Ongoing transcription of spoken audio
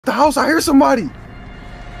The house, I hear somebody.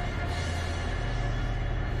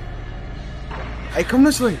 Hey, come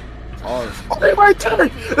this way. Oh, they right there.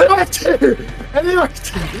 They right there. Hey, they right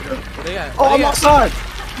there. Oh, I'm outside.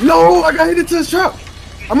 No, I got hit into the trap.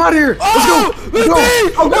 I'm out of here. Let's go. Let's go.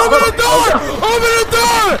 Open the door. Open the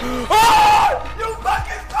door. Oh, you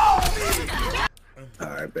fucking told me. All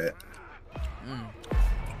right, bet.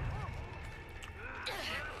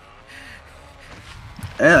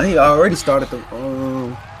 And he already started the.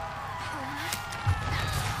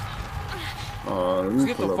 Let's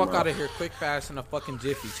get the fuck out of here quick, fast, in a fucking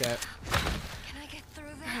jiffy, chat. Can I get through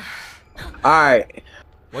there? Alright.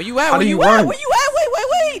 Where you at? How Where do you you at? run? Where you at?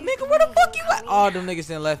 Wait, nigga, where the fuck you at? Oh, them niggas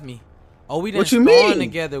didn't left me. Oh, we didn't What you spawn mean?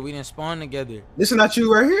 together. We didn't spawn together. This is not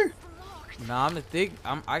you right here? Nah, I'm the thick.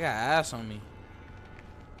 I got ass on me.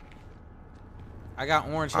 I got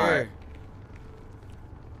orange hair.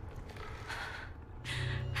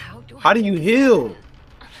 How do you heal?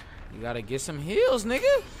 You gotta get some heals,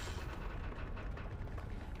 nigga.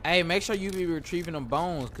 Hey, make sure you be retrieving them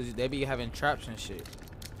bones, cause they be having traps and shit.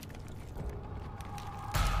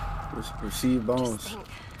 Receive bones.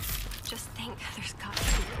 Just think, there's got to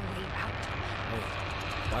be a way out.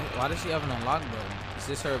 Wait, why does she have an unlock button? Is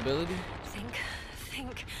this her ability? Think.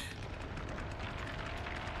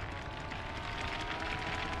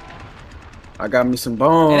 I got me some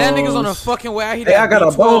bones. And that nigga's on the fucking way out. Hey, I got a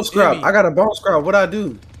bone scrap. I got a bone scrap. What I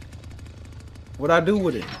do? What I do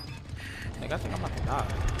with it? Nigga, I think I'm about to die.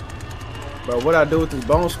 Bro, what I do with this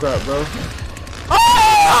bone scrap, bro?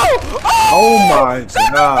 Oh my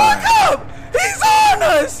god. He's on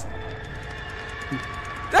us!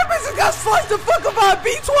 That bitch just got sliced the fuck up by a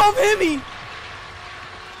B12 hit me!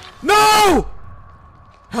 No!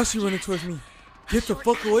 How's she running towards me? Get the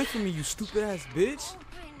fuck away from me, you stupid ass bitch.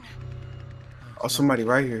 Oh, somebody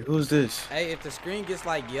right here. Who's this? Hey, if the screen gets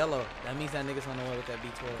like yellow, that means that nigga's on the way with that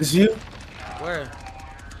B12. This you? Where?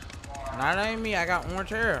 Nah, that ain't me. I got orange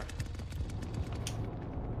hair.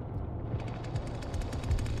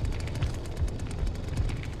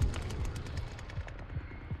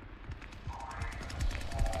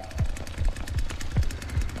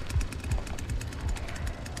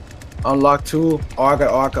 Unlock two. Oh, I can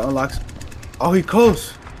unlock. Oh, he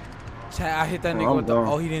close. Chat, I hit that nigga with the.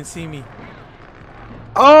 Oh, he didn't see me.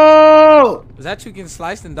 Oh! Was that you getting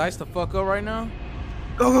sliced and diced the fuck up right now?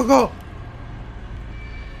 Go.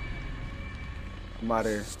 I'm out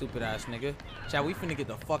of here. Stupid ass nigga. Chat, we finna get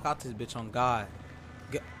the fuck out this bitch on God.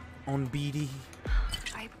 Get on BD.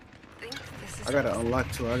 I think this is. I gotta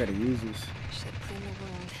unlock two. I gotta use this. Should clean the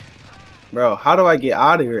wound. Bro, how do I get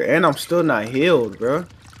out of here? And I'm still not healed, bro.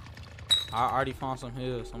 I already found some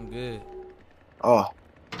heals. I'm good. Oh,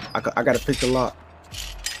 I gotta pick the lock.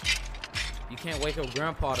 You can't wake up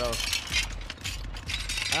Grandpa though.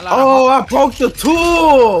 Oh, I broke the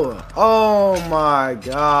tool. Oh my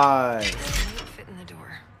god. Fit in the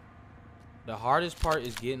door. The hardest part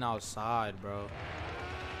is getting outside, bro.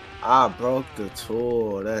 I broke the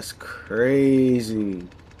tool. That's crazy.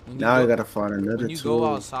 Now I gotta find another tool. When you go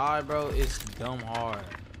outside, bro, it's dumb hard.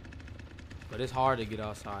 But it's hard to get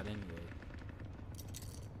outside anyway.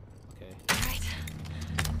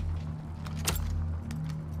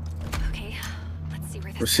 Okay, let's see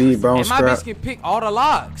where this Receive bone and my scrap. bitch can pick all the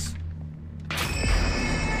locks.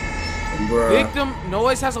 Bruh. Victim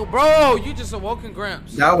noise has a bro. You just awoken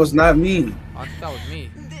Gramps. That was not me. Oh, I think that was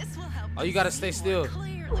me. Oh, you gotta stay still.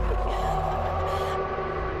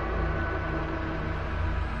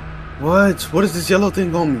 What? What is this yellow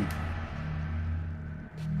thing on me?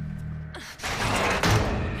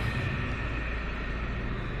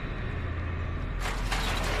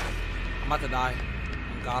 I'm about to die.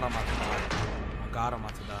 Oh God, I'm about to die. Oh God, I'm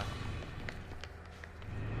about to die.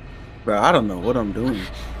 Bro, I don't know what I'm doing.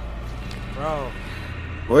 Bro.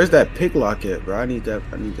 Where's that pick lock at, bro? I need that.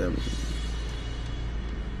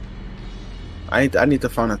 I need to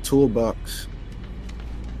find a toolbox.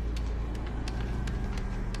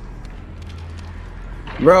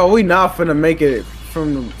 Bro, we not finna make it we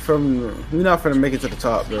not finna make it to the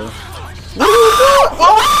top, bro. What are you doing?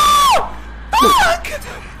 Oh! Fuck!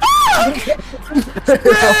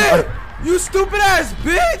 You stupid ass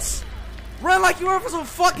bitch! Run like you were for some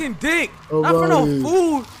fucking dick, not for no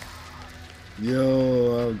food. Yo,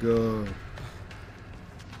 oh god.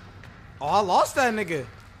 Oh, I lost that nigga.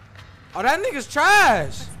 Oh, that nigga's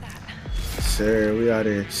trash. Sir, we out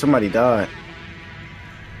here. Somebody died.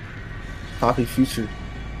 Poppy Future.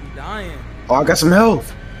 I'm dying. Oh, I got some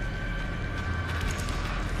health.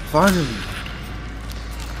 Finally.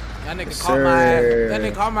 That nigga caught my ass. That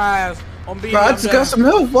nigga caught my ass on being. Bro, I just got some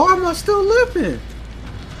health. Why am I still living?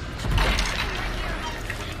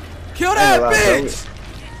 Kill that bitch!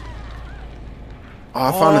 Oh,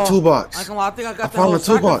 I found a toolbox. I think I got the whole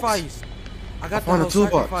sacrifice. I got the whole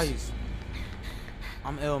sacrifice.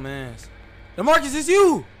 I'm ill, man. DeMarcus, it's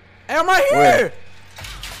you. Hey, I'm right here.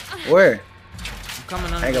 Where? I'm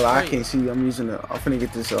coming under this crate. I can't see you. I'm using the. I'm finna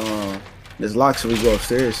get this this lock so we go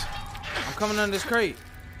upstairs. I'm coming under this crate.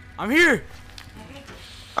 I'm here.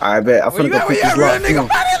 I bet. I'm finna go pick this lock.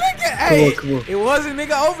 Hey, come on. It was a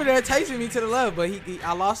nigga over there chasing me to the left, but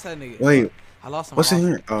I lost that nigga. Wait. I lost him. What's in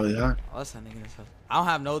here? Oh, yeah. I lost that nigga in this house. I don't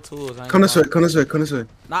have no tools. Come this way. Come this way. Come this way.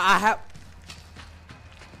 Nah, I have.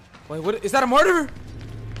 Wait, what? Is that a murderer?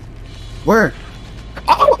 Where?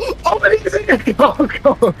 Oh, he's in here. Go.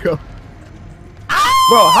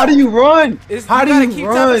 Bro, how do you run? How do you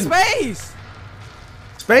run? Space.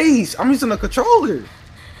 Space. I'm using a controller.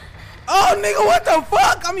 Oh, nigga, what the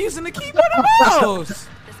fuck? I'm using the keyboard and mouse.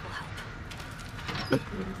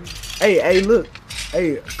 Hey, look.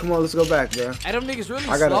 Hey, come on, let's go back, bro. Hey, them niggas really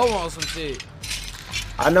slow on some shit.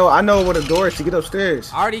 I know what a door is to get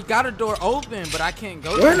upstairs. I already got a door open, but I can't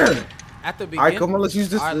go there. At the beginning. All right, come on, let's use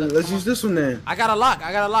this. Let's use this one then. I got a lock.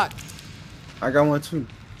 I got one too.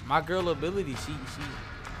 My girl ability, she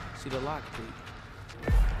the lock, dude.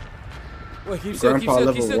 Wait, keep still. Keep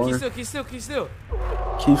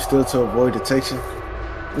still to avoid detection.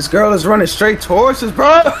 This girl is running straight towards us,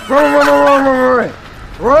 bro.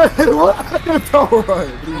 Run. Don't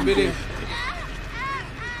run.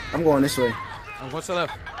 I'm going this way. I'm going to the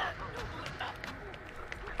left.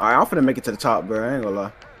 Alright, I'm finna make it to the top, bro. I ain't gonna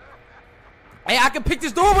lie. Hey, I can pick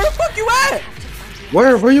this door. Where the fuck you at?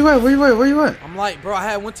 Where you at? I'm like, bro,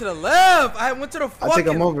 I went to the left. I went to the fucking... I think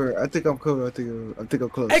I'm over. I think I'm covered. I think I'm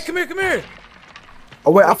close. Hey, come here.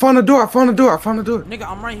 Oh, wait, I found the door. Nigga,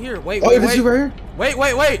 I'm right here. Wait. Is you right here?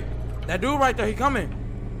 Wait. That dude right there, he coming.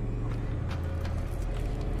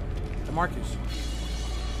 DeMarcus.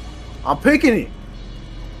 I'm picking it.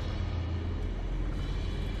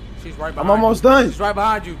 She's right behind you. I'm almost done. She's right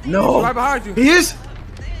behind you. No. She's right behind you. He is?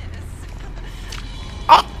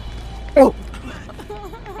 Oh.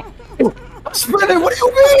 I'm sprinting. What do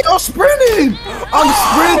you mean? I'm sprinting.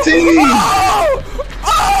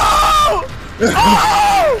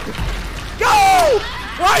 Go!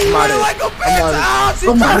 Why are you running like a bitch?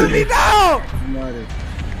 She's turning me down. I'm out of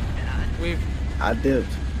it. I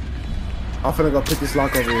dipped. I'm finna go pick this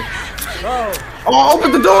lock over here. Bro. Oh, I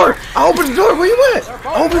opened the door. Where you at?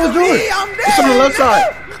 I opened the door. I'm dead. It's on the left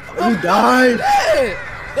side. You died.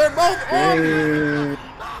 They're both on.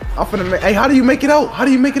 I'm finna make. Hey, how do you make it out? I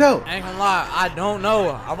ain't gonna lie, I don't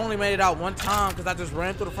know. I've only made it out one time because I just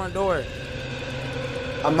ran through the front door.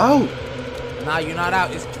 I'm out. Nah, you're not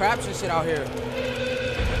out. It's traps and shit out here.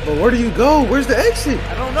 But where do you go? Where's the exit?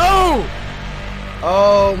 I don't know.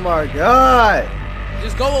 Oh my god.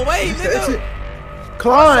 Just go away, nigga.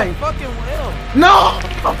 Climb. Fucking well. No.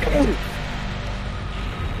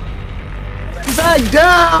 Back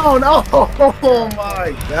down. Oh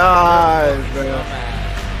my god, bro.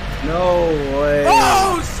 No way.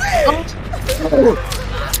 Oh shit.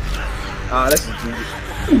 Oh, this is GG.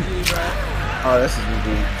 Oh, this is GG.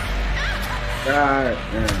 God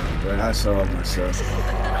damn, bro. I saw myself.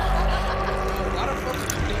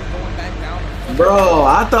 Bro,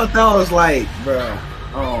 I thought that was like, bro.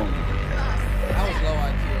 Oh. That was low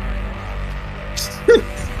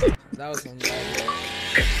IQ. That was some low.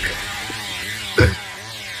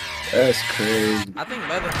 That's crazy. I think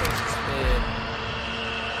Leatherface is dead.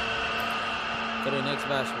 Go to the next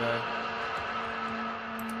match, bro.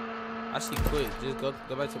 I see quit. Just go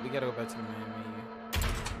back to. We gotta go back to the main menu.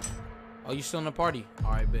 Oh, you still in the party?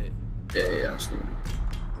 All right, bet. Yeah, I'm still.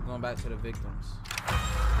 We're going back to the victims.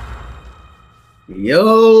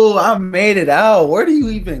 Yo, I made it out. Where do you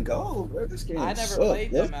even go? Where this game? I never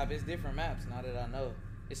played the map. It's different maps. Now that I know.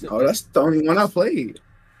 Oh, that's the only one I played.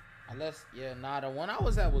 Unless, yeah, nah, the one I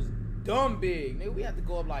was at was dumb big. Nigga, we had to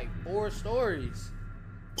go up like 4 stories.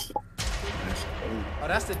 Oh,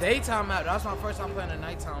 that's the daytime map. That was my first time playing the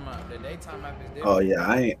nighttime map. The daytime map is different. Oh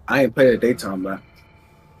yeah, I ain't played the daytime map.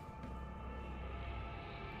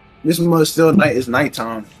 This must still night. It's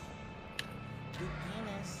nighttime.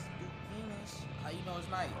 How you know it's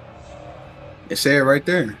night? It said right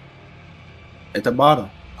there, at the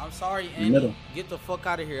bottom. I'm sorry, Annie. Get the fuck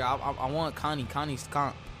out of here. I want Connie. Connie's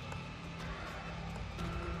comp.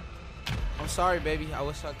 I'm sorry, baby. I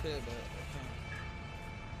wish I could, but I can't.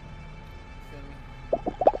 Feel me?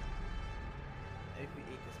 If we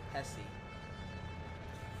eat this Pessy.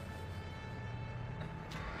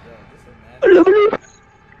 Yo, this is mad.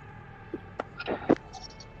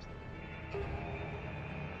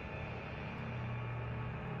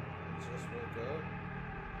 Just woke up.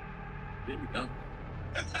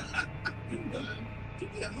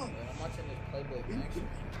 I'm watching this Playboy action.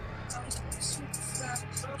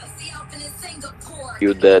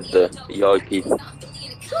 You dead, Yorkie.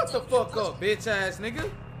 Shut the fuck up, bitch ass nigga.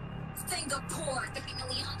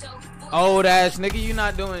 Old ass nigga, you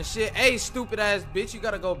not doing shit. Hey, stupid ass bitch, you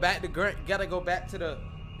gotta go back to the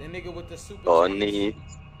nigga with the super. Oh, nee,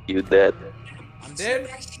 you dead. I'm dead.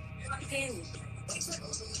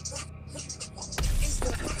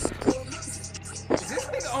 Is this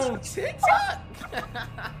nigga on TikTok?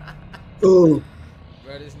 Ooh.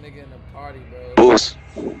 Bro, this nigga in the party, bro. Boost.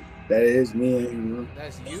 That is me, bro.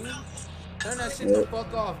 That's you? Turn that shit the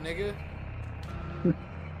fuck off, nigga.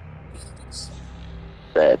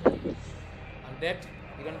 Dead. I'm dead.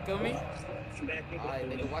 You gonna kill me? Alright,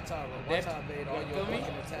 nigga, watch out, bro. Watch out, bait all your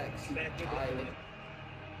fucking attacks. Alright, nigga.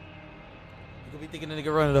 You could be thinking the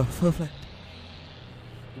nigga running a full flat.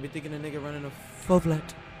 You be thinking the nigga running a full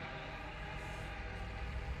flat.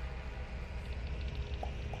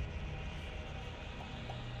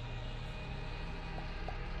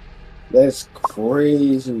 That's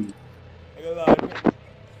crazy.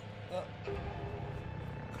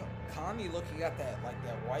 Connie looking got that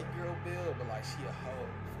white girl build, but like she a hoe.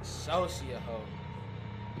 So she a hoe.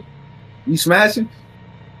 You smashing?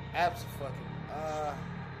 Absolutely.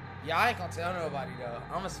 Yeah, I ain't gonna tell nobody though.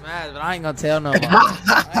 I'ma smash, but I ain't gonna tell nobody. I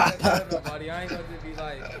ain't gonna just be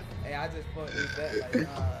like, hey, I just put this bet. Like,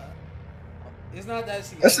 it's not that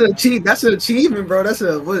she. That's an achievement, bro. That's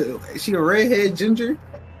is she a redhead ginger?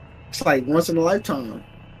 It's like once in a lifetime.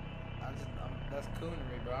 That's cool to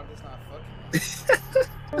me, bro. I'm just not fucking.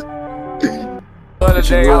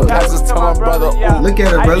 Look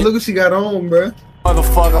at her, bro. Look what she got on, bro.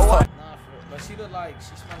 Motherfucker. But she look like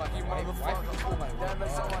she smell like a white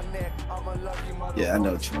Yeah, I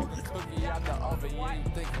know what you mean.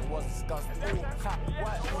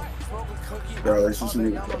 Bro, let's just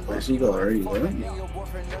leave it. Where she go already, bro?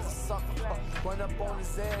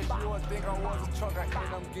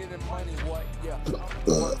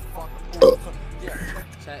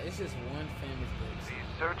 It's just one famous bitch.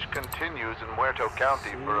 Search continues in Muerto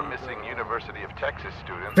County for a missing University of Texas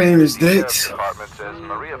student. Famous The dates. Sheriff's Department says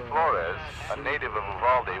Maria Flores, a native of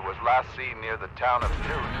Uvalde, was last seen near the town of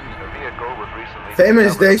Newt. The vehicle was recently.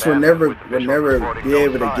 Famous dates will abandoned, never with officials be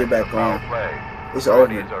able to reporting get no back signs on. of foul play. It's over.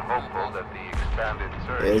 Authorities are hopeful that the expanded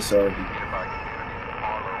search Yeah, it's over. in nearby communities of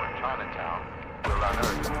Harlow and Chinatown will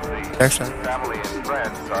unearth the lead. Family and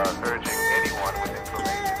friends are urging anyone with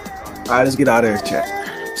information. Alright, let's get out of here, chat.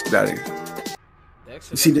 Let's get out of here.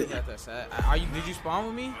 You see the? Did you spawn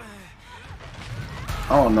with me?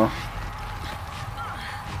 I don't know.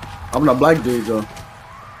 I'm not black dude though. You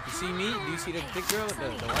see me? Do you see the thick girl, the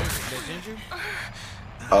white, the ginger?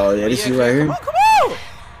 Oh yeah, this is right here. Come on!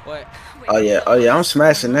 What? Oh yeah, I'm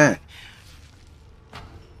smashing that.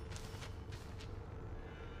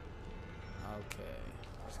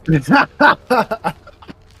 Okay.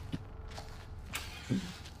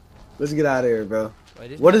 Let's get out of here, bro.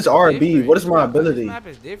 Wait, What is RB? different. What is my ability? This map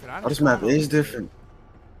is different. Oh, this map is different.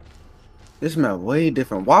 This map way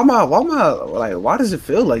different. Why does it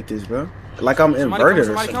feel like this, bro? Like I'm inverted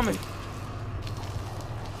or something.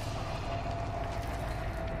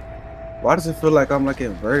 Why does it feel like I'm like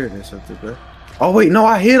inverted or something, bro? Oh wait, no,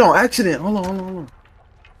 I hit on accident. Hold on.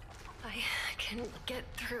 I can get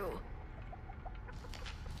through.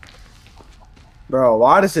 Bro,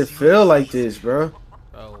 why does it feel like this, bro?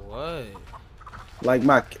 Bro, what? Like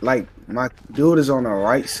my dude is on the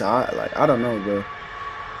right side. Like I don't know, bro.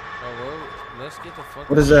 Bro, let's get the fuck.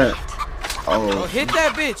 What is that? Oh, hit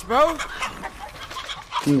that bitch, bro.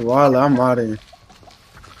 you wild. I'm out of here.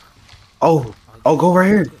 Oh, go right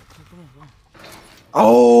here.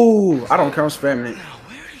 Oh, I don't care. I'm spamming it.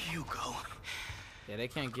 Where do you go? Yeah, they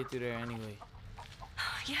can't get through there anyway.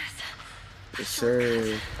 Yes. Yes,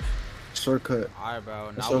 sir. Shortcut. Alright, bro.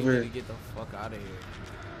 It's Now we over need here. to get the fuck out of here.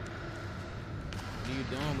 What are you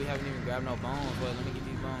doing? We haven't even grabbed no bones. Wait, let me get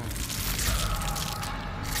these bones.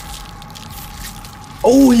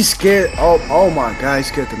 Oh, he's scared. Oh my God, he's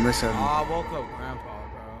scared to mess up me. Oh, I woke up Grandpa,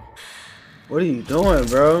 bro. What are you doing,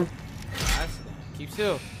 bro? Accident. Keep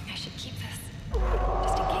still. I should keep this. Just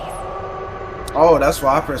in case. Oh, that's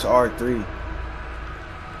why I pressed R3.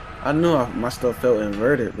 I knew my stuff felt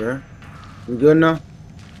inverted, bro. We good now?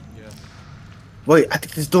 Yeah. Wait, I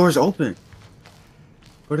think this door is open.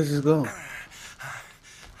 Where does this go?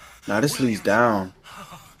 Nah, this leads down.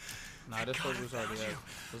 Nah, this was already out.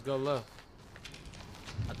 Let's go left.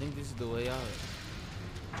 I think this is the way out.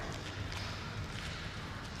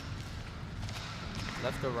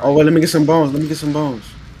 Left or right? Oh, wait, let me get some bones.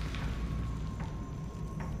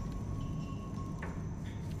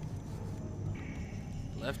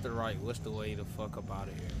 Left or right? what's the way to fuck up out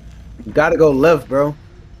of here? You gotta go left, bro.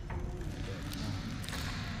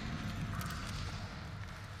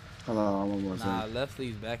 Hold on, I'm almost Nah, in. left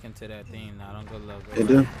leads back into that thing. Nah, don't go left. Go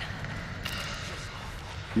They right. do.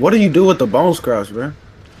 What do you do with the bone scraps, bro?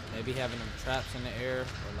 Maybe having them traps in the air or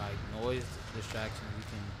like noise distractions, you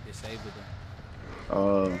can disable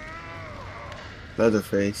them.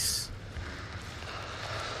 Leatherface.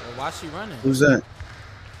 Well, why is she running? Who's that?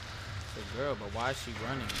 It's a girl, but why is she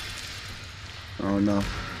running? I don't know.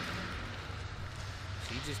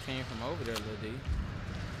 She just came from over there, Lil D.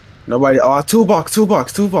 Nobody. Oh, toolbox.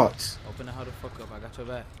 Open the hell the fuck up. I got your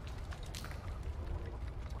back.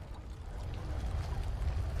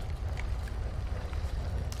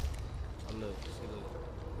 Oh, look. See, look.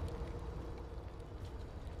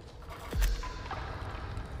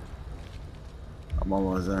 I'm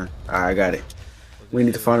almost done. Alright, I got it. What's We this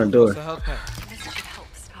need to shit? find a What's door. the health pack? This should help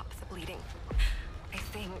stop the bleeding. I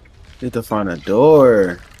think. Need to find a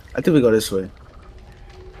door. I think we go this way.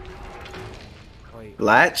 Wait.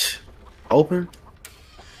 Latch. Open.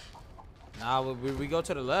 Nah, we go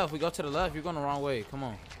to the left. We go to the left. You're going the wrong way. Come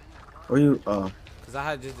on. Where you? Because I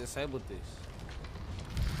had just disabled this.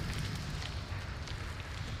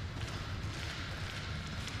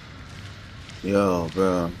 Yo,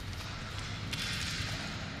 bro.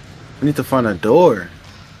 We need to find a door.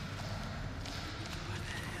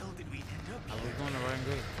 I was going the right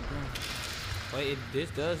way. Keep going. Wait, this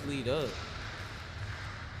does lead up.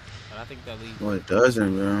 But I think that leads. No, it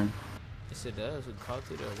doesn't, bro. Yes, it does. We talked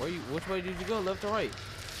to there. Which way did you go? Left or right?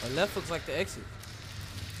 Or left looks like the exit.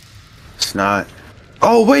 It's not.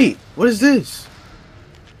 Oh, wait. What is this?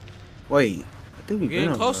 Wait. I think We're we've getting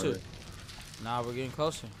been closer. over Nah, we're getting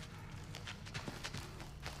closer.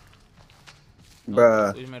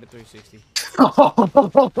 Bruh. We made a 360.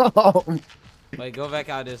 Oh, Wait, go back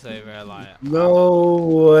out this way, bro. Like, no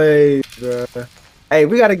way, bro. Hey,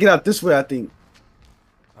 we gotta get out this way, I think.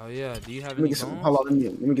 oh yeah. Do you have Let me any get some. bones? Hold on,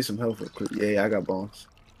 let me get some help real quick. Yeah, I got bones.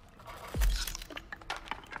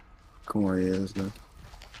 Come on, yeah, let's go.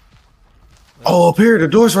 Oh, up here, the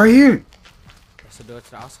door's right here. That's the door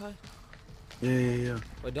to the outside? Yeah.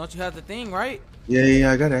 Wait, don't you have the thing, right?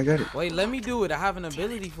 Yeah, I got it. Wait, let me do it. I have an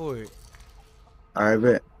ability for it. All right,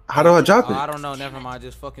 bet. How do I drop Oh, it? I don't know. Never mind.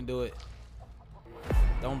 Just fucking do it.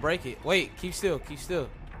 Don't break it. Wait, keep still. Keep still.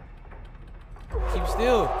 Keep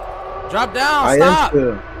still. Drop down. I Stop. am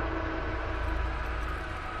still.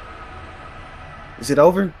 Is it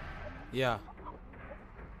over? Yeah.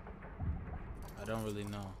 I don't really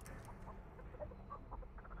know.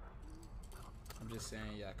 I'm just saying,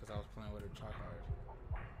 yeah, because I was playing with a chalk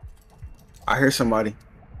art. I hear somebody.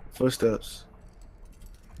 Footsteps.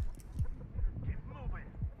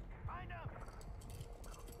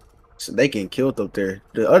 So they getting killed up there.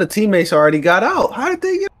 The other teammates already got out. How did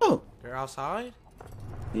they get out? They're outside?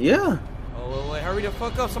 Yeah. Oh, wait. Hurry the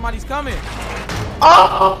fuck up. Somebody's coming.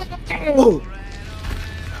 Oh!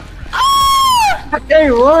 I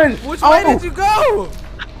can't run. Which way did you go?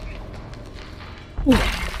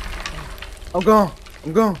 I'm gone.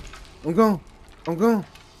 I'm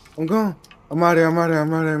out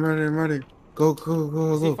here.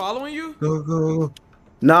 Go. Is he following you? Go.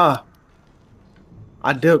 Nah.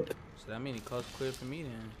 I dipped. So that means he clear for me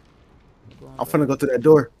then. I'm finna go through that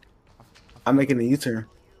door. I'm making a U-turn.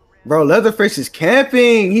 Bro, Leatherface is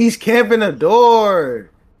camping. He's camping the door.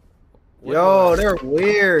 Yo, they're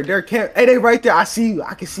weird. They're camp. Hey, they right there. I see you.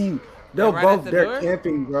 I can see you. They're right both. at the They're door?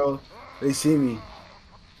 camping, bro. They see me.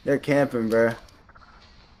 They're camping, bro.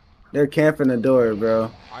 They're camping the door,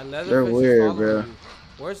 bro. They're weird, bro. You.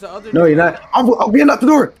 Where's the other? No, you're not. I'm getting out the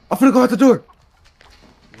door. I'm finna go out the door.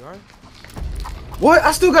 You are? What?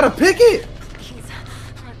 I still gotta pick it. Please,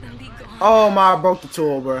 let them be gone. Oh my! I broke the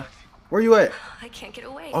tool, bro. Where you at? I can't get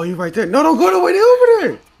away. Oh, you right there. No, don't go the way. They over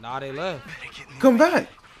there. Nah, they left. Come back.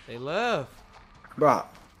 They left. Bro,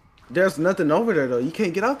 there's nothing over there though. You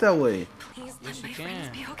can't get out that way. Please let Yes, my you friends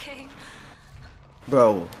can. be okay.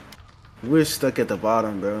 Bro, we're stuck at the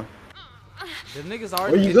bottom, bro. The niggas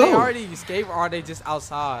already. Where you Did go? they already escape or are they just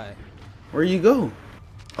outside? Where you go?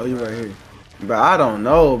 Oh, you right here. Bro, I don't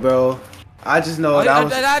know, bro. I just know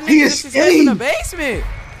that he nigga just escaped in the basement.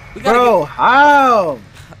 We gotta Bro, how?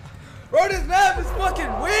 Bro, this map is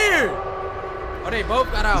fucking weird. Oh, they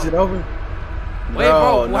both got out. Is it over? Wait,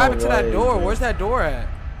 bro, no what happened to that way, door? bro. Where's that door at?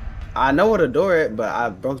 I know where the door at, but I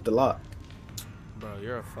broke the lock. Bro,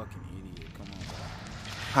 you're a fucking idiot. Come on, bro.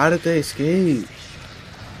 How did they escape?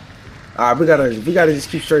 Alright, we gotta just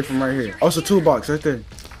keep straight from right here. Also, toolbox right there.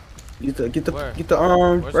 Get the Where?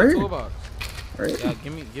 right Where's the here. toolbox? Right. Yeah,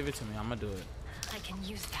 give it to me. I'm gonna do it. I can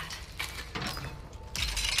use that.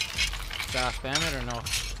 Should I spam it or no?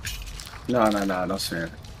 No, don't say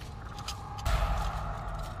it.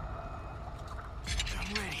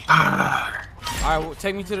 Ah. All right, well,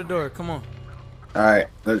 take me to the door. Come on. All right,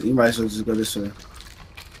 you might as well just go this way.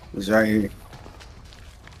 It's right here.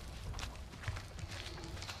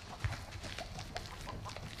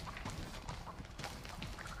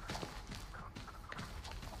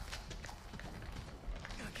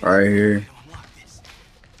 Right here.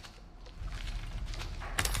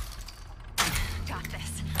 Got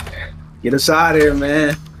this. Get us out of here,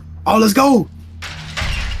 man. Oh, let's go.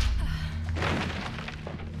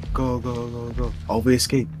 Go. Oh, we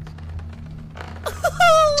escape.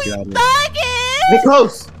 Get out of here. They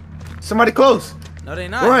close. Somebody close. No, they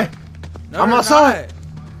not. Run. No, I'm they're outside. not.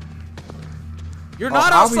 You're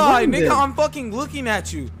not how we outside, running nigga. then? I'm fucking looking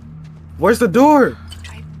at you. Where's the door?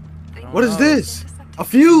 What is this? A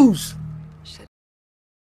fuse.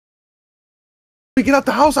 We get out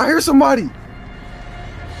the house. I hear somebody.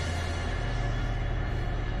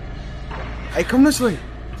 Hey, come this way.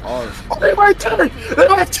 Oh, they right there. They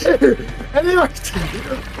right there. Hey, they right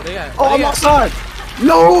there. Oh, I'm outside.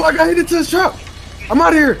 No, I got hit into the trap. I'm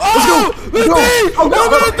out of here. Let's go. Let's go. Open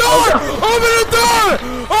the door! Open the door!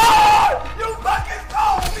 Oh! You fucking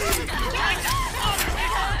told me!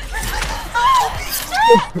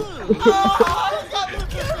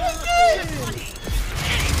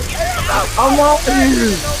 I'm out of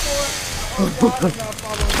here. I'm not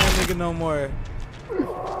following that nigga no more.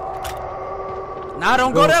 Nah,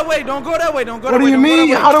 don't go that way. Don't go that way. Don't go that way. What do you mean?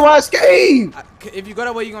 How do I escape? If you go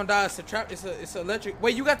that way, you're gonna die. It's a trap. It's electric.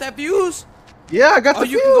 Wait, you got that fuse? Yeah, I got Oh, the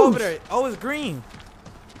you fuse. can go over there. Oh, it's green.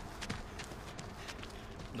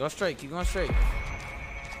 Go straight. Keep going straight.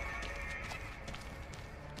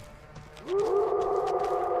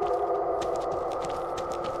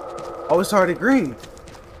 Oh, it's already green.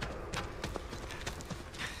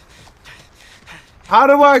 How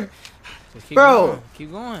do I? Keep Bro, going.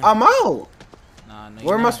 Keep going. I'm out. Nah, no,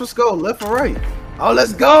 Where am I not. supposed to go? Left or right? Oh,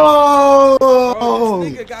 let's go. Bro,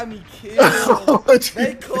 this nigga got me killed.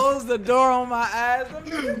 They closed the door on my ass.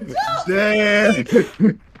 Damn.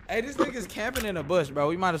 Hey, this nigga's camping in a bush, bro.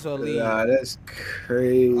 We might as well leave. Nah, that's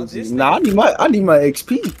crazy. Oh, this Nah, nigga- I need my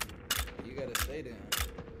XP. You gotta stay there.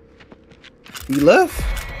 You left?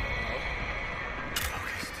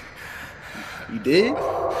 You did?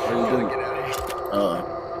 Or you didn't?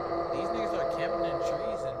 These niggas are camping in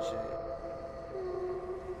trees and shit.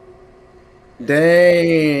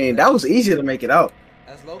 Dang, that was easier to make it out.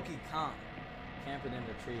 That's low-key comp. Camping in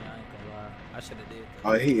the tree, I ain't gonna lie. I should have did that.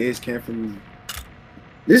 Oh, he is camping.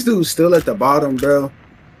 This dude's still at the bottom, bro. Bro,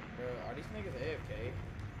 are these niggas AFK?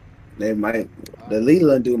 They might. The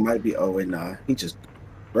Leland dude might be. Oh wait, nah. He just.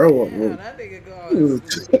 Bro, Damn, that nigga go.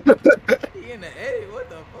 He in the edit. What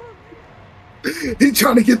the fuck? he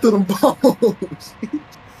trying to get to them bombs.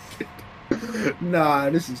 Nah,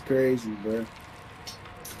 this is crazy, bro.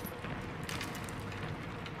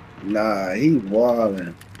 Nah, he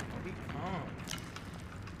wildin'. Be calm.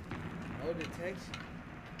 No detection.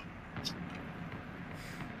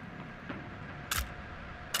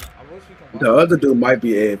 I wish we can. The other dude might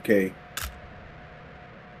be AFK. The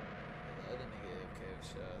other nigga AFK,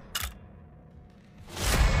 sure.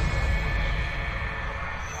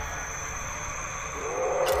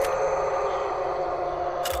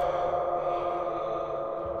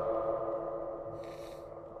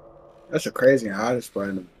 That's a crazy hot spot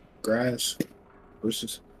in the grass.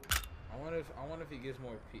 Bushes. I wonder if he gets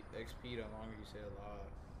more XP the longer you stay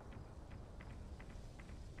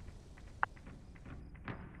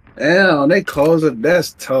alive. Damn, they closed it.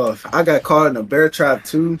 That's tough. I got caught in a bear trap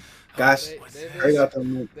too. Gosh, I got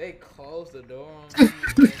them. They closed the door on me.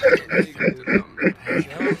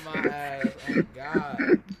 Jumped my ass. Oh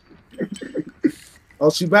God. Oh,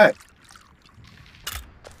 she back.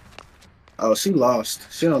 Oh, she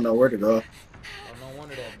lost. She don't know where to go. Oh, no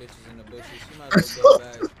wonder that bitch is in the bushes. She might as well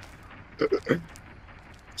go back.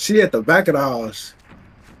 She at the back of the house.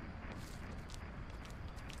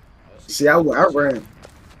 Oh, See, I ran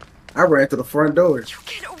to the front door. You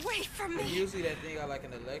get away from me. Usually that thing got like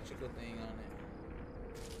an electrical thing on it.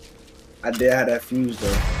 I did have that fuse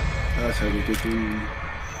though. I was trying to get through.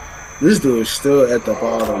 This dude is still at the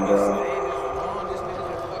bottom, bro.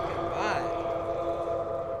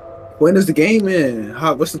 When is the game in?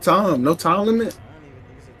 What's the time? No time limit? I don't even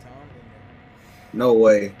think it's a time limit. No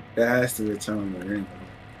way. That has to be a time limit. I'm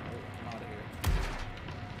out of here.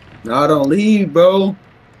 No, don't leave, bro. Bro,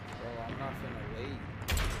 I'm not finna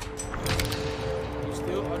wait. You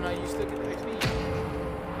still? Oh no, you still get the XP.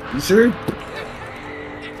 You sure? Yeah.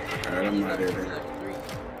 Alright, I'm out of here. Level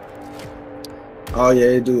 3. Oh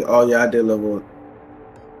yeah, dude. Oh yeah, I did level up.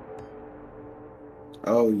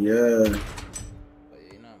 Oh yeah. But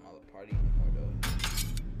yeah, you're not my party anymore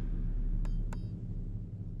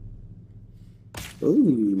though.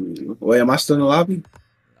 Ooh. Wait, am I still in the lobby?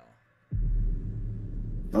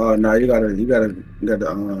 No. Oh no, you gotta The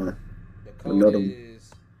code another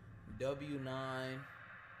is W9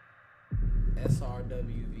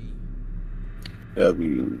 SRWV.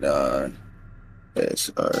 W9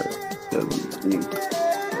 SRWV.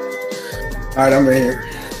 All right, I'm right here.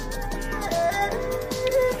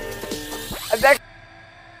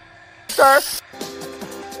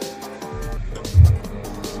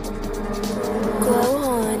 Glow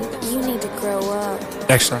on, you need to grow up.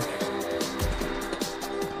 Dexter.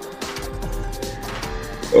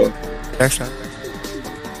 Oh. Dexter.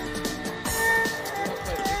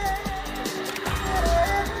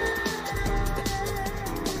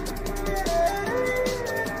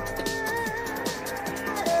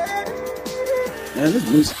 Man, this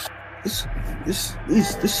music,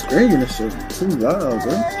 this screaming is shit too loud,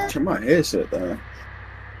 bro. Turn my headset down.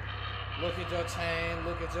 Look at your chain,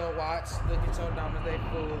 look at your watch, look at your diamonds, they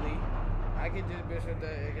fully. I get this bitch with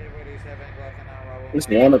the AK-47 Glock and I roll. It's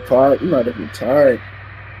 1 o'clock. You might have been tired.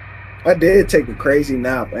 I did take a crazy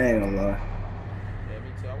nap. I ain't gonna lie. Yeah,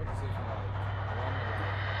 me too.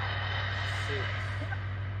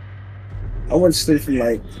 I went to sleep from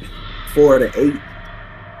like 1 to 6. I went to sleep from like 4 to 8.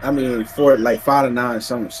 I mean, 4 like 5 to 9,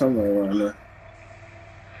 somewhere around there.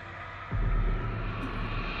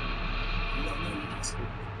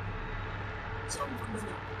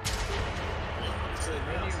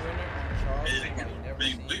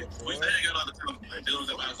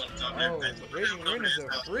 Brittany Renner's a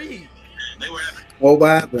freak. What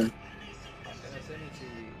happened? I'm gonna send it to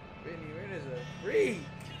you. Brittany Renner's a freak.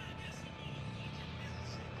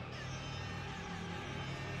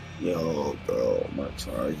 Yo, bro, my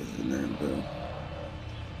Target in there, bro.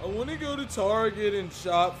 I want to go to Target and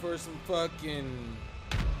shop for some fucking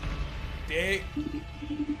dick. Who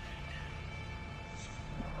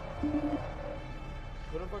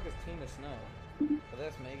the fuck is Tina Snow? Oh,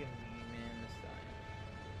 that's Megan Thee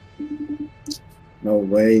Stallion. No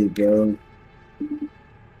way, bro.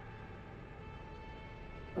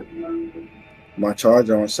 My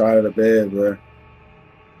charger on the side of the bed, bro.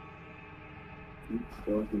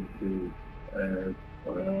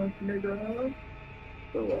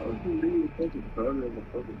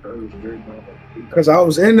 Cause I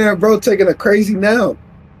was in there, bro, taking a crazy nap.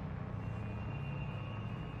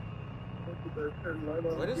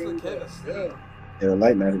 What is the Kevin sleep? Yeah, the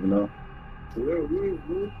light not even on.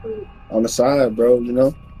 On the side, bro, you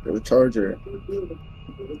know, the charger.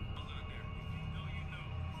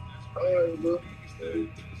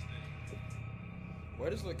 Where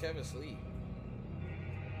does the Kevin sleep?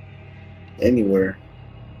 Anywhere.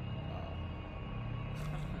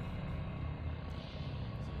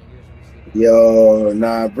 Yo,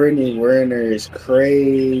 nah, Brittany Renner is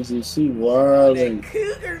crazy. She wildin'.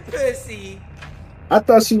 Cougar pussy. I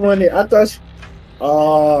thought she wanted.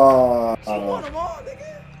 Oh. She want them all,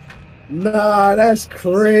 nigga. Nah, that's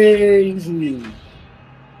crazy.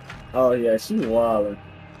 Oh yeah, she wildin'.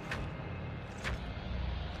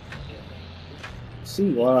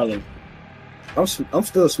 She wildin'. I'm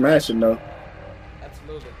still smashing though.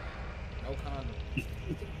 Absolutely. No condom.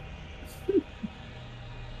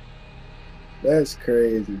 That's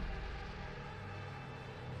crazy.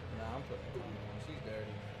 Nah, I'm putting a condom on. She's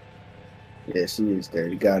dirty. Yeah, she is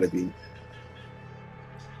dirty. Gotta be. Did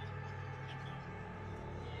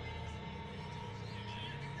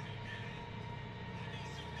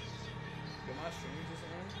my stream just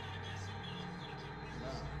end?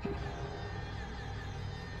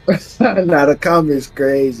 Nah. Nah, the comments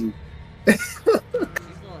crazy. She's going dummy,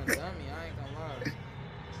 I ain't gonna lie.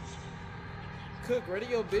 Cook, ready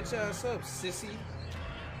your bitch ass up, sissy.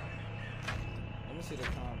 Let me see the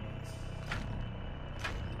comments.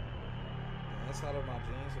 That's how my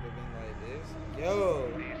jeans would have been like this. Yo!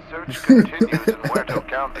 The search continues in Huerto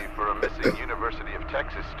County for a missing University of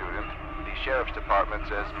Texas student. The Sheriff's Department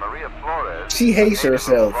says Maria Flores. She hates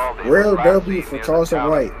herself. Real W for Charleston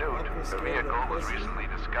White. The vehicle was recently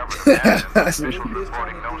discovered abandoned, with officials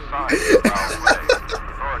reporting no signs of foul play.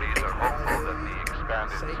 Authorities are hopeful that the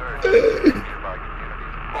expanded search in nearby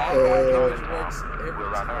communities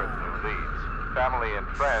will unearth new leads. Family and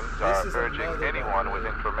friends are urging anyone with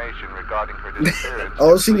information regarding her disappearance.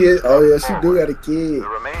 Oh, she is. Oh yeah, she do got a kid. The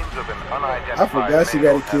remains of an unidentified I forgot she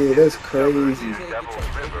got a kid. That's crazy. Devil's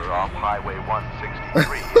River off Highway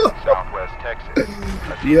 163 in southwest Texas.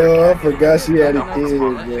 Yo, I forgot she had a kid,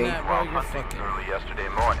 bro. While hunting early yesterday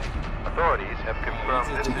morning, authorities have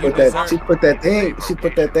confirmed this She put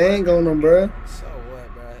that thing on him, bro. So what,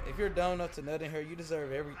 bro? If you're dumb enough to nut in her, you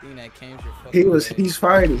deserve everything that came your fucking way. He's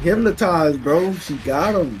fighting hypnotized, bro. She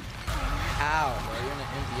got him. How, bro? You're in the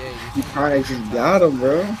NBA. He probably just got him,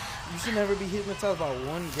 bro. You should never be hypnotized by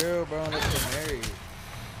one girl, bro, unless you're married.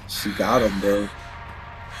 She got him, bro.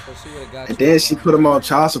 So she would've got And you then she put him on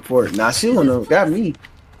child support. Nah, she wouldn't have got me.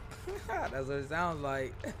 That's what it sounds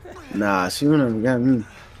like. Nah, she wouldn't have got me.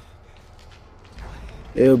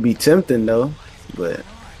 It would be tempting though, but.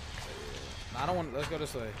 I don't want. Let's go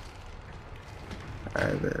this way.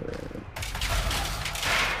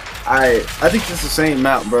 Alright, I think it's the same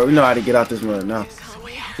map, bro. We know how to get out this mud now.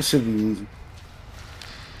 This should be easy.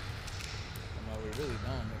 No, we really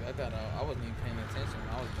don't. Nigga. I wasn't even paying attention when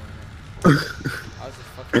I was doing it. I was just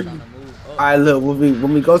fucking trying to move up. Alright, look,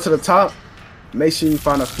 when we go to the top, make sure you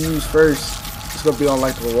find a fuse first. It's gonna be on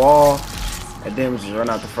like the wall, and then we just run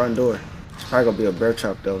out the front door. It's probably gonna be a bear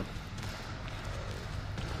trap though.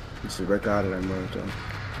 You should break out of that mud though.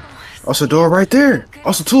 Also, door right there.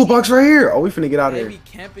 Also, toolbox right here. Oh, we finna get out of here.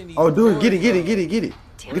 Oh, do it. Get it.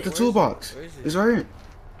 Get the toolbox. It's right here.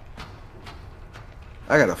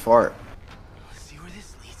 I got a fart. Let's see where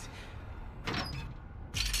this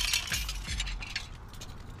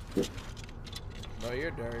leads. Bro, you're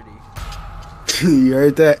dirty. You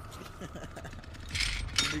heard that?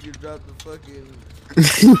 Nigga dropped the fucking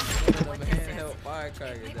handheld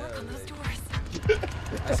firecracker down.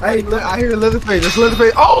 Hey, look, I hear Leatherface. That's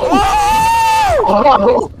Leatherface. Oh!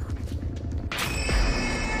 Oh!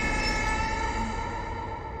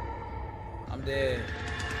 I'm dead.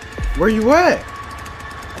 Where you at?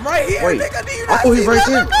 I'm right here, Wait. nigga. Do you I not thought see he right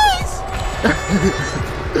there.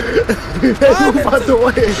 Move out the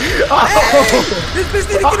way. Oh. Hey, this bitch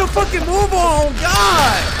need to get a fucking move on.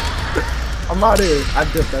 God. I'm out of here. I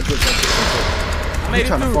dipped. I made He it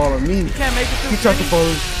trying through. to follow me. He can't make it through. He trying to follow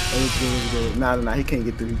me. Oh, let's go. Nah, he can't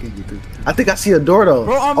get through. I think I see a door though.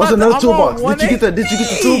 Bro, I'm also, another I'm toolbox. on Did you get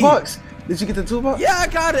the toolbox? Did you get the toolbox? Yeah, I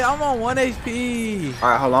got it. I'm on 1 HP. All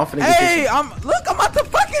right, hold on. I'm finna get Hey, this. I'm about to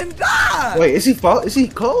fucking die. Wait, is he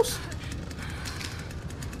close?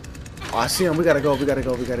 Oh, I see him. We gotta go. Go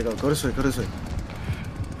this way. Go this way.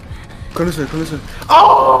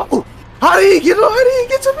 Oh! How did he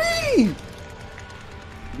get to me?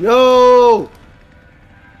 Yo!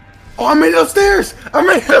 Oh, I made it upstairs. How you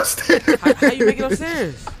make it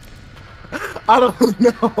upstairs? I don't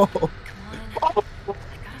know.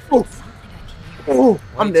 Oh,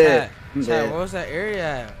 I'm dead. Chat, where was that area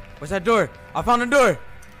at? Where's that door? I found a door.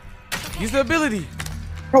 Use the ability.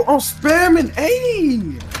 Bro, I'm spamming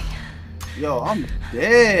A. Yo, I'm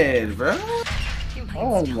dead, bro.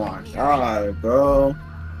 Oh my god, bro.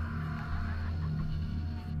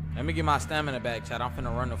 Let me get my stamina back, chat. I'm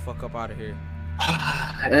finna run the fuck up out of here.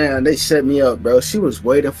 Man, they set me up, bro. She was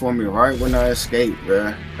waiting for me right when I escaped,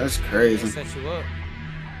 bro. That's They crazy. set you up.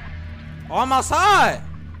 Oh, I'm outside.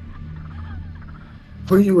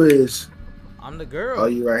 Who you is? I'm the girl. Oh,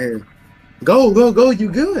 you right here. Go. You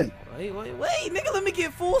good? Wait, nigga. Let me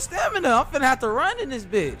get full stamina. I'm finna have to run in this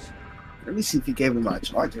bitch. Let me see if he gave me my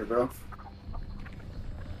charger, bro.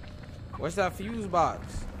 Where's that fuse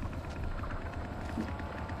box?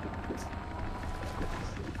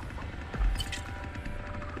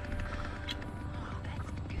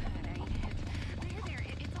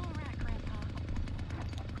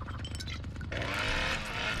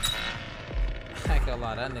 I ain't gonna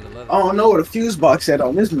lie, that nigga love it. I don't know where the fuse box at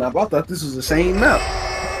on this map. I thought this was the same map.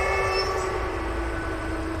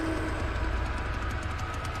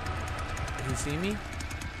 Did he see me?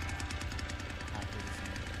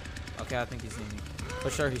 Okay, I think he seen me. For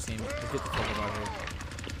sure he seen me. Let's get the fuck up out here.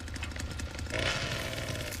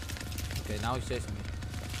 Okay, now he's chasing me.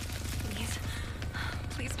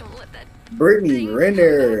 Please don't let that. Brittany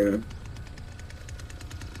Renner.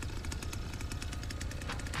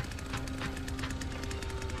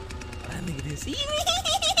 That nigga didn't see me.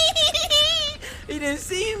 He didn't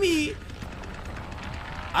see me.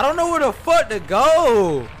 I don't know where the fuck to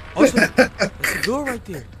go. Oh, so there's a door right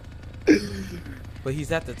there. But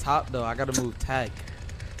he's at the top though. I gotta move tag.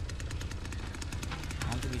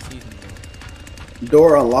 I don't think he sees me.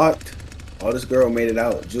 Door unlocked. Oh, this girl made it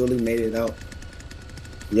out. Julie made it out.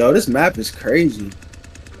 Yo, this map is crazy.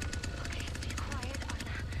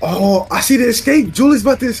 Oh, I see the escape. Julie's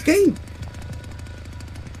about to escape.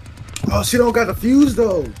 Oh, she don't got the fuse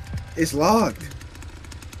though. It's locked.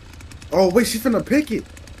 Oh, wait, she finna pick it.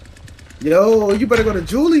 Yo, you better go to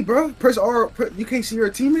Julie, bro. Press R. You can't see her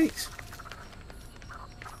teammates.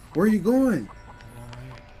 Where are you going?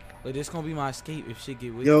 But this gonna be my escape if shit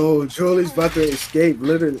get with Yo, Julie's about to escape.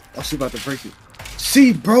 Literally. Oh, she about to break it.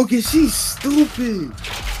 She broke it. She's stupid.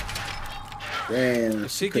 Damn.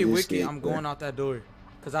 If shit get wicked, I'm going out that door.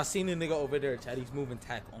 Cause I seen the nigga over there, Chad. He's moving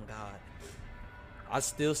tack on God. I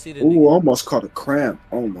still see the Ooh, nigga. almost caught a cramp.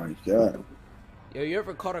 Oh my god. Yo, you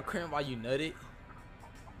ever caught a cramp while you nutted?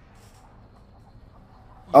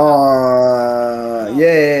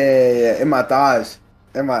 Yeah. In my thighs.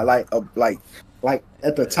 In my like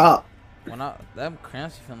at the top. When them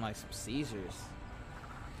cramps, you feeling like some seizures.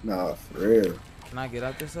 Nah, for real. Can I get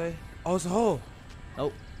out this way? Oh, it's a hole.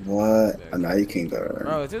 Nope. What? Oh, nah, you can't go there.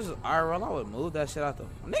 Bro, if this was IRL, I would move that shit out the.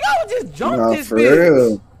 Nigga, I would just jump Nah, this for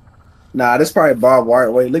bitch. real. Nah, this probably barbed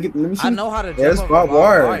wire. Wait, let me see. I know how to Yeah, jump it's over barbed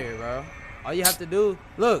barbed wire. wire, bro. All you have to do,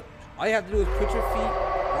 look. All you have to do is put your feet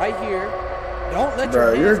right here. Don't let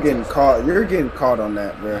Bro, your you're hands getting touch. caught. You're getting caught on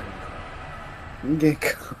that, bro. You getting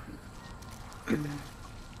caught.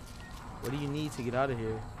 What do you need to get out of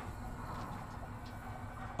here?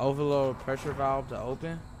 Overload pressure valve to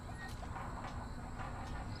open.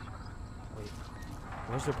 Wait,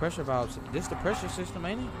 where's the pressure valve? This the pressure system,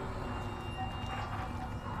 ain't it?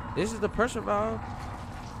 This is the pressure valve.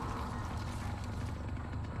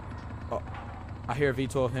 Oh, I hear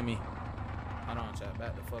V12 hit me. Hold on, chat.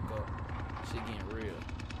 Back the fuck up. Shit getting real.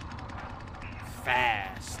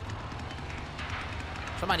 Fast.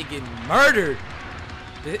 Somebody getting murdered.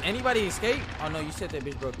 Did anybody escape? Oh no, you said that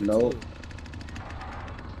bitch broke the Nope. tube.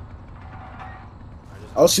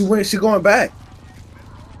 Oh, she going back.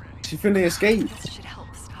 She finna escape. This should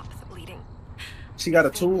help stop the bleeding. She got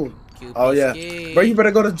a tool. QP Oh yeah. skate. Bro, you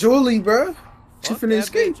better go to Julie, bro. She Fuck finna that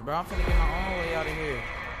escape. bitch, bro. I'm finna get my own way out of here.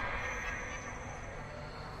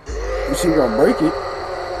 She gonna break it.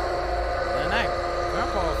 Man, that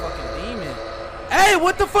grandpa a fucking demon. Hey,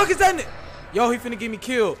 what the fuck is that? Yo, he finna get me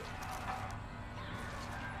killed.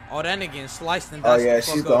 Oh, that nigga getting sliced and Oh diced yeah, the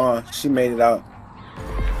fuck she's up. gone. She made it out.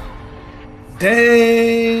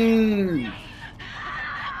 Dang.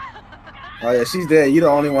 Oh yeah, she's dead. You the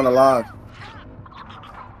only one alive.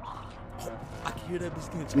 I can hear that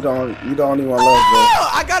bitch getting You the only one left, bro.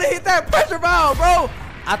 Oh, I gotta hit that pressure valve, bro.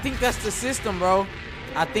 I think that's the system, bro.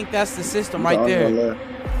 I think that's the system right there.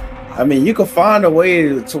 I mean, you could find a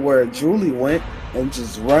way to where Julie went and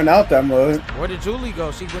just run out that mud. Where did Julie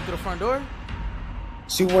go? She went through the front door?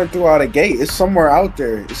 She went through out a gate. It's somewhere out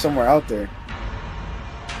there. It's somewhere out there.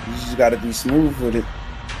 You just gotta be smooth with it.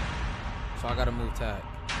 So I gotta move tag.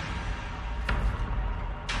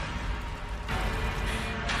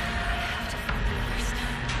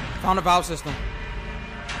 Found the valve system.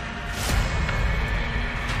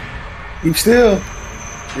 You still.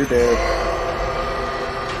 You're dead.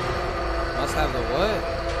 Must have the what?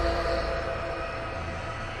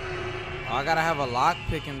 Oh, I gotta have a lock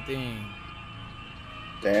picking thing.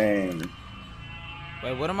 Dang.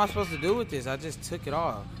 Wait, what am I supposed to do with this? I just took it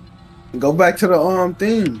off. Go back to the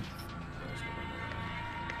thing.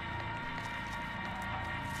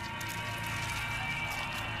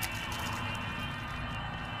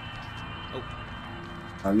 Oh,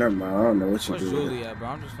 Oh, never mind. I don't know what you where's do. Julie at, bro?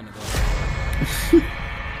 I'm just gonna go.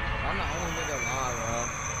 I'm the only nigga alive, bro.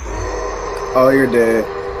 Oh, you're dead.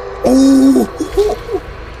 Ooh.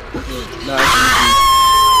 Nice.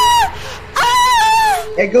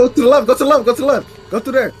 Hey, go to the left. Go to the left. Go to the left. Go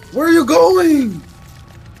to there. Where are you going?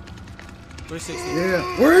 360. Yeah.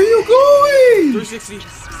 Where are you going? 360.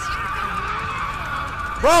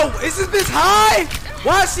 Bro, is this bitch high?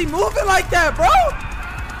 Why is she moving like that, bro?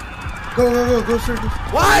 Go, sir.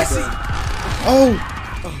 Why is she? Oh.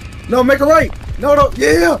 No, make a right. No.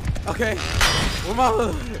 Yeah. Okay. Where my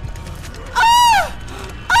hood?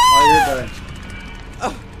 Oh, you're done.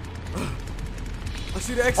 I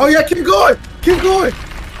see the exit. Oh, yeah. Keep going. Keep going.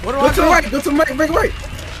 What do Go I to do? the right. Go to the right. Make a right.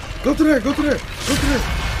 Go to there. Go to there. Go to there.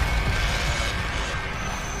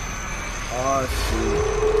 Oh, shit.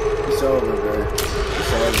 It's over, bro.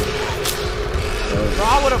 It's over. Bro,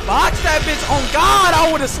 I would have boxed that bitch. On God,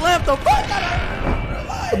 I would have slammed the fuck out of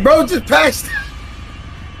her. Bro, just passed.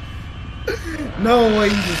 No way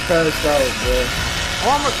you just passed out, bro.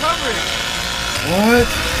 Oh, I'm recovering. What?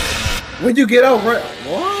 When'd you get out, bro?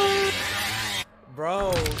 What?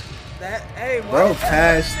 Bro, that, hey, Bro what?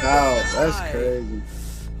 passed out. That's Like, crazy.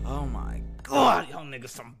 oh my God, y'all niggas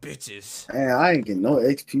some bitches. Man, I ain't getting no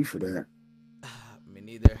XP for that. Me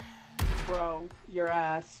neither. Bro, your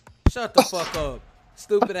ass. Shut the fuck up,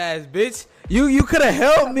 stupid ass bitch. You could have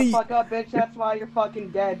helped Shut me. the fuck up, bitch. That's why you're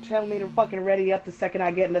fucking dead. Tell me to fucking ready up the second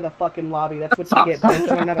I get into the fucking lobby. That's what you get, bitch.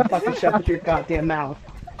 Learn how to fucking shut with your goddamn mouth.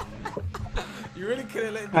 You really could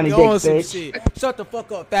have let me Honey go dick, on some bitch. shit. Shut the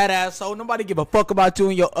fuck up, fat asshole. Nobody give a fuck about you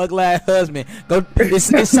and your ugly ass husband. Go.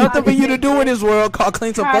 It's something for you to do in this world called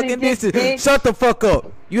clean some Honey fucking dick, dishes. bitch. Shut the fuck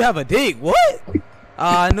up. You have a dick. What?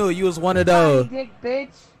 I knew you was one of those. Honey dick,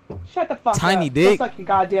 bitch. Shut the fuck up. Tiny Go dick. suck your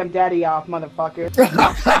goddamn daddy off, motherfucker.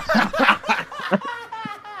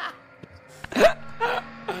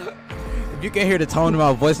 If you can hear the tone of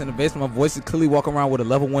my voice and the bass of my voice is clearly walking around with a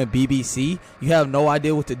level 1 BBC, you have no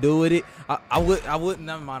idea what to do with it. I would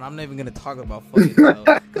never mind. I'm not even gonna talk about fucking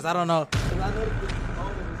because I don't know.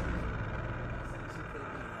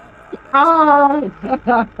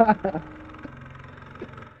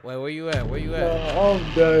 Wait, where you at? Where you at? I'm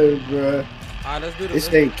done, bro. Alright, let's do the.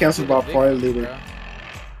 This ain't canceled by party leader. Bro.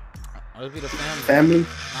 Let's be the family. Family?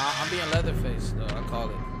 Nah, I'm being Leatherface though. I call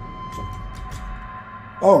it.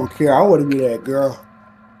 I don't care. I want to be that girl.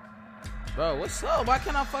 Bro, what's up? Why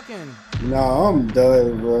can't I fucking? Nah, I'm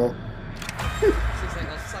done, bro. She's like,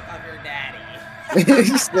 go suck off your daddy.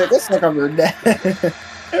 That's like I'm your dad. I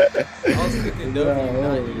was thinking No,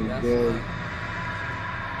 W90. That's good.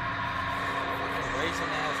 like raisin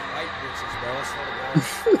ass white bitches, bro. I swear to God.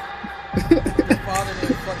 If your father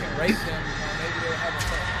didn't fucking rape them, you know, maybe they'll have a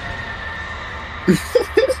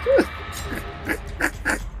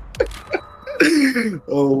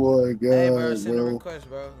Oh my god. Hey, bro, send a bro. request,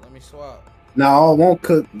 bro. Let me swap. Nah, I won't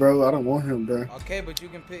cook, bro. I don't want him, bro. Okay, but you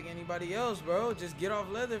can pick anybody else, bro. Just get off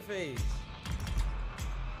Leatherface.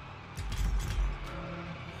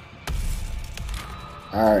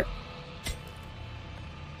 Alright.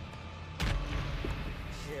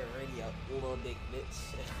 Shit, radio, little dick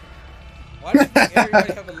bitch. Why do you think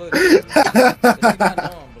everybody have a little dick? Does he not know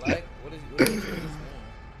I'm black? What is this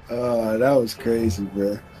name? That was crazy,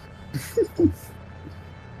 bro.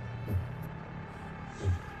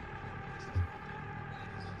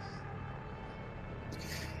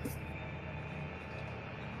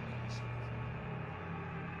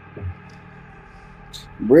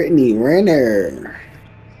 Brittany Renner.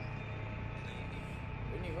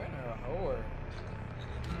 Brittany Renner, a whore.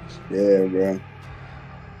 Yeah, bro.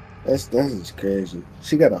 That's just crazy.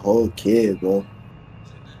 She got a whole kid, bro.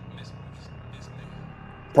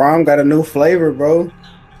 Prom got a new flavor, bro.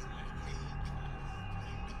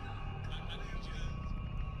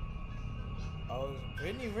 Oh,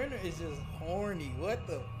 Brittany Renner is just horny. What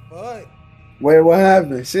the fuck? Wait, what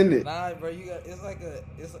happened? Send it. Nah, bro, you got. It's like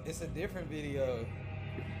it's a different video.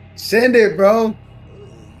 Send it, bro. Ooh,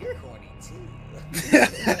 you're horny too.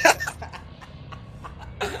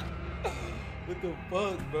 What the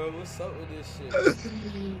fuck, bro? What's up with this shit?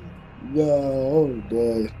 No, oh,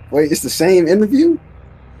 boy. Wait, it's the same interview?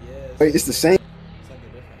 Yeah. Wait, it's the same. It's like a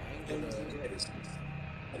different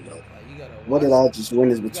angle. Like, you gotta watch, What did I just win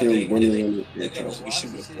is you between gotta, winning you and gotta watch the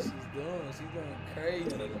shit she's doing. She's going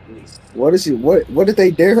crazy. What is she? What did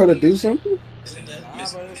they dare her to do something? Nah,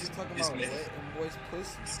 bro, she's talking about wet and moist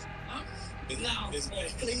pussy.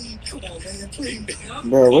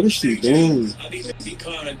 Bro, what is she doing?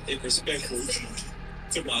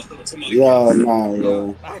 Yo, nah,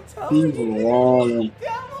 yo. I told He's you. wrong.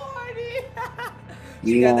 Come horny.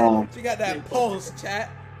 Nah, She got that pulse, chat.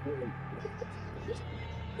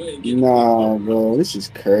 nah, bro. This is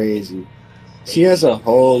crazy. She has a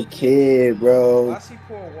whole kid, bro. Why she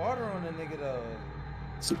pour water on the nigga though?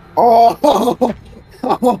 Oh!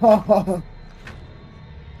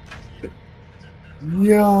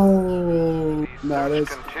 Yo! Nah,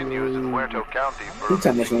 that's continues in crazy. Huerto County for He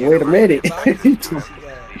talking about, wait a minute. the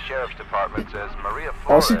sheriff's department says Maria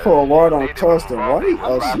Oh, she Flores, poured water on native Charleston of White? How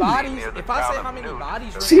Oh, many she, bodies? near the If I say town how of many Newton.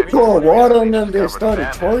 bodies, she poured water on them that started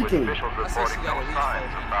Discovered twerking. officials I said she reporting got no at least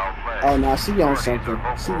signs of foul play. Oh, nah, she on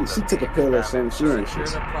something. She took a pill or something. She ain't secure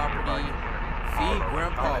shit. the property, feed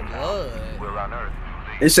grandpa blood. Will unearth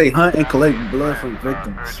They say hunt and collect blood from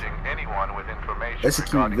victims. urging anyone with information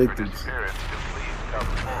Execute regarding her victims. disappearance to please come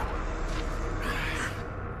forward.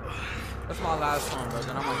 That's my last one, bro.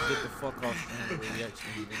 Then I'm gonna get the fuck off the reaction.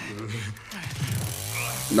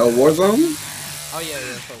 No Warzone? Oh yeah,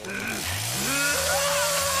 so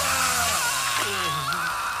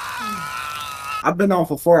I've been on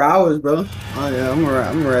for 4 hours, bro. Oh yeah, I'm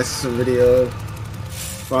gonna rest some video.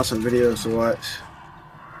 Find some videos to watch.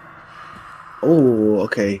 Oh,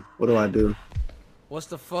 okay. What do I do? what's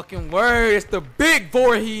the fucking word? It's the big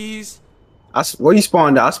Voorhees. Where you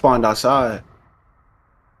spawned at? I spawned outside.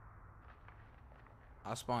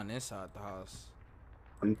 I spawned inside the house.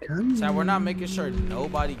 I'm coming. So we're not making sure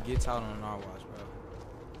nobody gets out on our watch,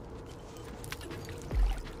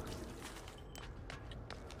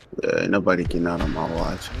 bro. Yeah, nobody getting out on my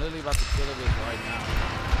watch. I'm literally about to kill a bitch right now.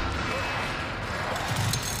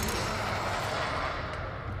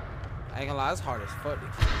 I ain't gonna lie, it's hard as fuck to kill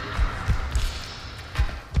a bitch.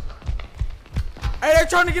 Hey, they're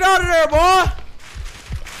trying to get out of there, boy!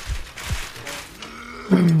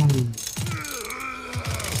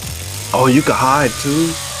 Oh, you can hide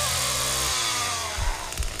too?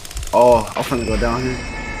 I'm finna go down here.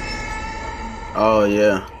 Oh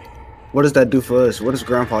yeah. What does that do for us? What does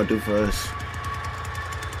Grandpa do for us?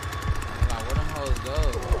 Like, where them hoes go?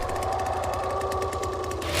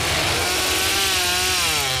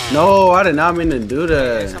 No, I did not mean to do Hey,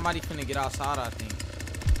 that. somebody finna get outside, I think.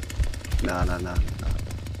 Nah.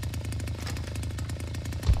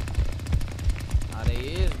 Nah, they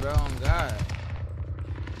is, bro. On God.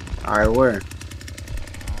 All right, where? I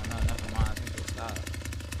don't know. Never mind. I think they stopped.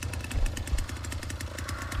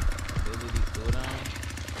 Ability cooldown.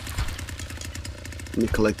 Let me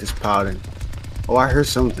collect this powder. Oh, I heard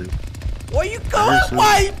something. Where you going,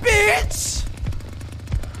 white bitch?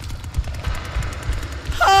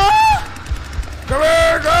 Huh? Come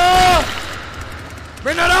here, girl!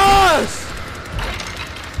 Bring that ass!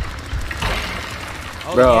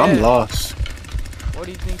 Oh, Bro, yeah. I'm lost. Where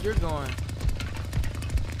do you think you're going?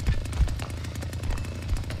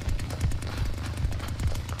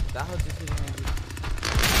 That was just hitting me.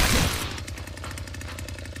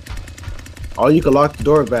 Oh, you can lock the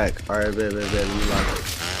door back. All right, bet. Let me lock it.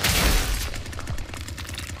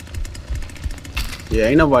 Yeah,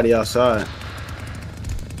 ain't nobody outside.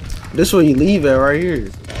 This where you leave at right here.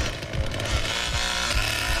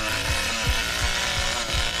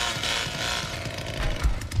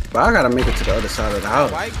 But I gotta make it to the other side of the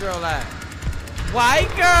house. White girl at? White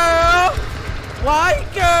girl! White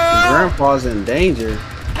girl! Grandpa's in danger.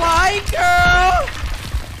 White girl!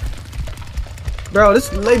 Bro,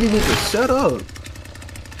 this lady needs to shut up.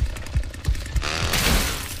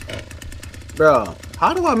 Bro,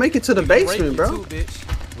 how do I make it to the basement, bro? Too, bitch.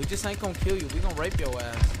 We just ain't gonna kill you. We gonna rape your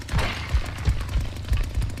ass.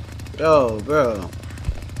 Yo, bro.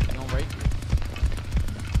 We gonna rape you.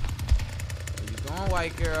 Where you going,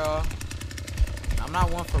 white girl? I'm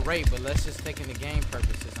not one for rape, but let's just take into game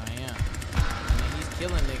purposes. I am. I mean, he's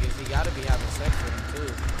killing niggas. He gotta be having sex with them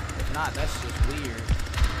too. If not, that's just weird.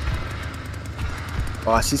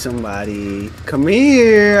 Oh, I see somebody. Come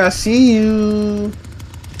here. I see you.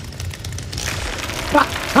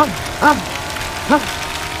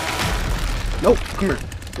 Nope. Come here.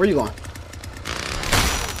 Where you going?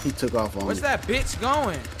 He took off on Where's me. that bitch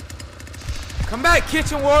going? Come back,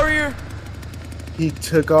 kitchen warrior. He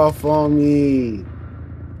took off on me.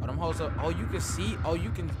 Oh, them hoes up. Oh, you can see. Oh, you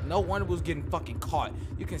can. No one was getting fucking caught.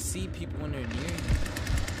 You can see people when they're near you.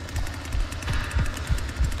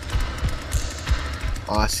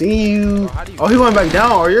 Oh, I see you. Bro, how do you Oh, he went back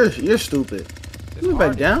down. Oh, you're stupid. It's You went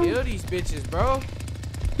hard back to down? kill these bitches, bro.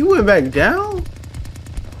 You went back down?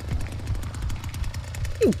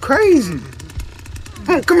 You crazy.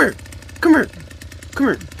 Come here. Come here. Come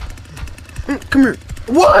here. Come here.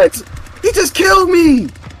 What? He just killed me.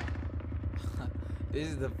 This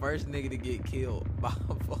is the first nigga to get killed by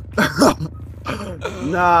a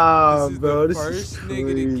fucking. Nah, This is bro. the This first is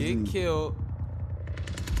nigga to crazy. get killed.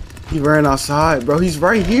 He ran outside, bro. He's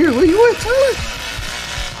right here. Where you at, Tyler?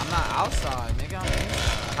 I'm not outside, nigga. I'm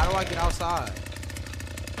inside. How do I get outside?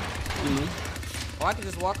 Oh, I can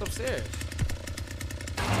just walk upstairs.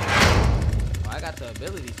 Oh, I got the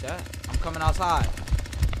ability, chat. I'm coming outside.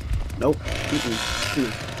 Nope.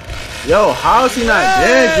 Yo, how is he not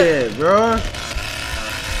dead yet, bro?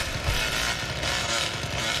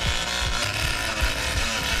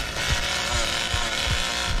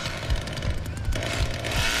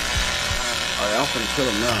 Alright, I'm finna kill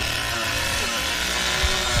him now.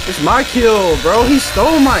 It's my kill, bro. He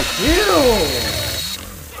stole my kill.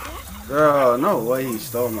 Bro, no way he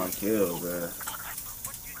stole my kill, bro.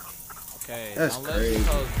 Okay, That's don't let crazy. these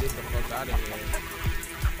hoes get the fuck out of here.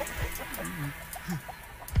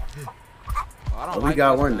 Oh, I don't Oh, we like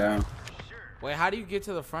got this one map. down. Wait, how do you get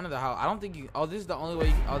to the front of the house? I don't think you. Oh, this is the only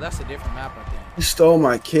way. Oh, that's a different map, I think. He stole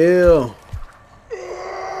my kill.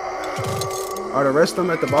 Are the rest of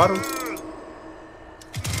them at the bottom? Is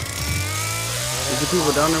the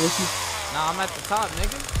people down there with you? Nah, I'm at the top,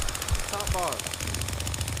 nigga. Top boss.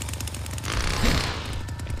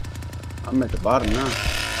 I'm at the bottom now.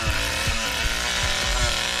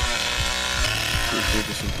 Let's see if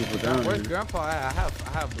there's some people down Where's there. Grandpa at? I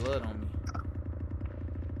have blood on me.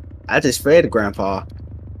 I just fed Grandpa.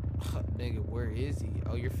 Nigga, where is he?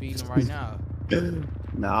 Oh, you're feeding him right now.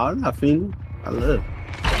 No, I'm not feeding him. I live.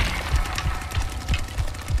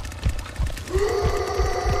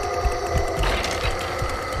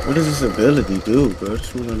 What does this ability do, bro?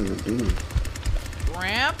 This one don't even do.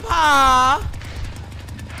 Grandpa!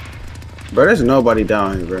 Bro, there's nobody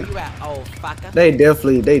down here, bro. Where you at? Oh, fucker. They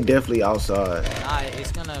definitely outside. Nah, it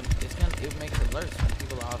makes alerts when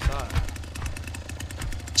people are outside.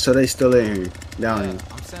 So they still in here, down Yeah, here.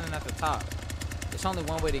 I'm standing at the top. There's only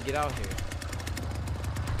one way to get out here.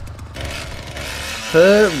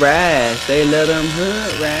 Hood rash. They let them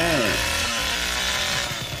hood rash.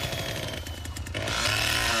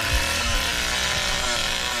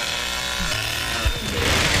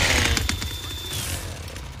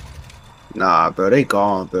 Nah, bro, they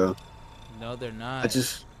gone, bro. No, they're not. I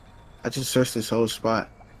just searched this whole spot.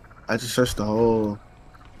 I just searched the whole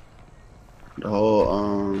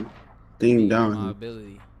thing down My here.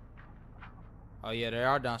 ability. Oh yeah, they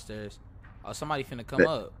are downstairs. Oh, somebody finna come They-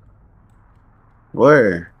 up.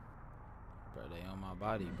 Where? Bro, they on my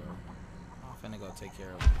body, bro. I'm finna go take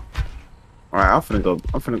care of them. All right, I'm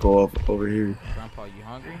finna go over here. Grandpa, you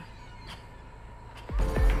hungry?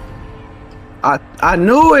 I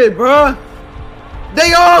knew it, bro.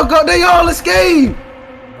 They all escaped.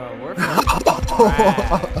 Bro, we're fucking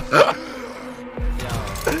trash.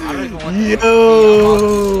 Yo, I don't even want to Yo.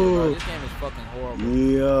 bro. This game is fucking horrible.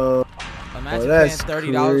 Yo. Imagine that's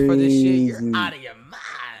paying $30 for this shit. You're crazy. out of your mind.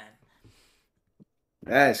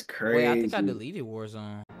 That's crazy. Wait, I think I deleted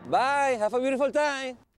Warzone. Bye. Have a beautiful time.